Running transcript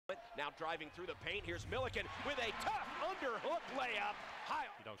Now driving through the paint, here's Milliken with a tough underhook layup. High.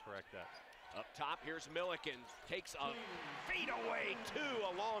 You don't correct that. Up top, here's Milliken. Takes a fadeaway two, a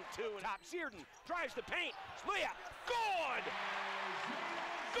long two. Top, Searden drives the paint. Layup, good!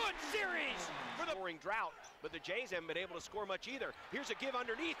 Good series for the scoring drought, but the Jays haven't been able to score much either. Here's a give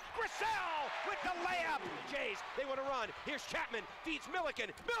underneath. Grissel with the layup. Jays, they want to run. Here's Chapman, feeds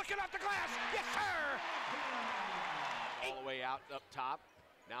Milliken. Milliken off the glass. Yes, sir! All the way out up top.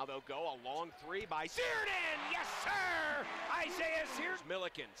 Now they'll go a long three by Searden. Yes, sir! Isaiah Searden.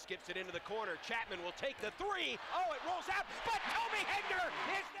 Milliken skips it into the corner. Chapman will take the three. Oh, it rolls out, but Toby Hegner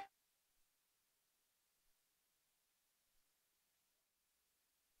is there.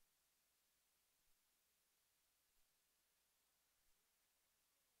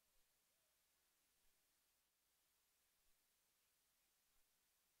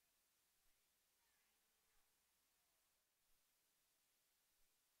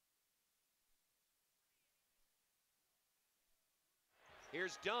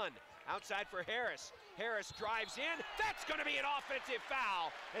 Here's Dunn, outside for Harris. Harris drives in. That's going to be an offensive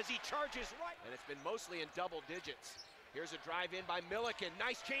foul as he charges right. And it's been mostly in double digits. Here's a drive in by Milliken.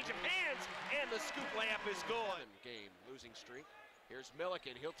 Nice change of hands, and the scoop layup is good. Game losing streak. Here's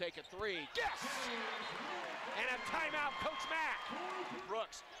Milliken. He'll take a three. Yes! And a timeout, Coach Mack.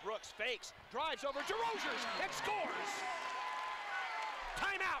 Brooks fakes, drives over DeRozier's and scores.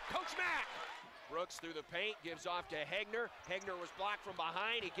 Timeout, Coach Mack. Brooks through the paint, gives off to Hegner. Hegner was blocked from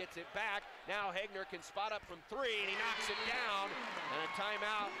behind, he gets it back. Now Hegner can spot up from three, and he knocks it down. And a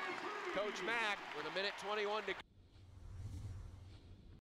timeout, Coach Mack with 1:21 to go.